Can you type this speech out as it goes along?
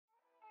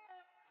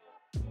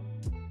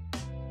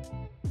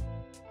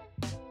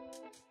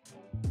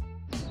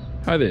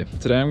Hi there,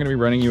 today I'm going to be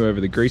running you over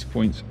the grease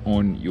points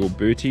on your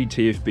Berti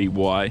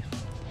TFBY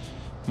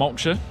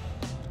mulcher.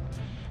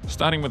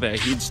 Starting with our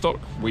headstock,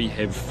 we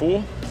have 4.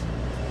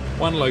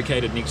 One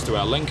located next to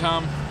our link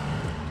arm,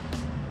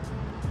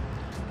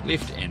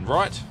 left and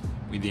right.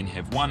 We then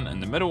have one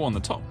in the middle on the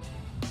top,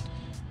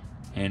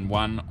 and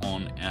one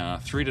on our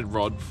threaded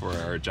rod for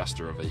our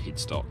adjuster of a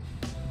headstock.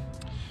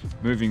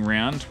 Moving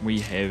round,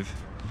 we have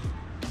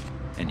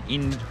an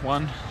end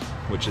one,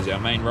 which is our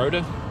main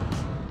rotor.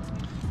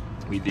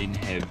 We then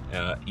have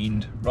our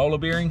end roller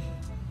bearing.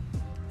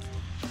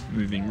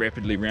 Moving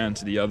rapidly round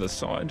to the other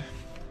side,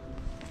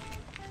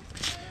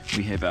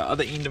 we have our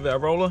other end of our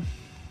roller.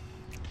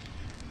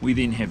 We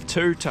then have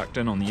 2 tucked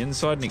in on the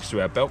inside next to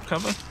our belt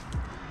cover.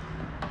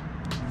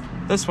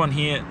 This one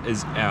here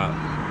is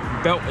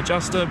our belt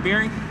adjuster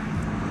bearing,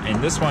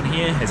 and this one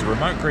here has a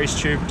remote grease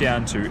tube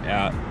down to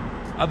our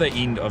other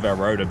end of our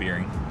rotor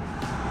bearing.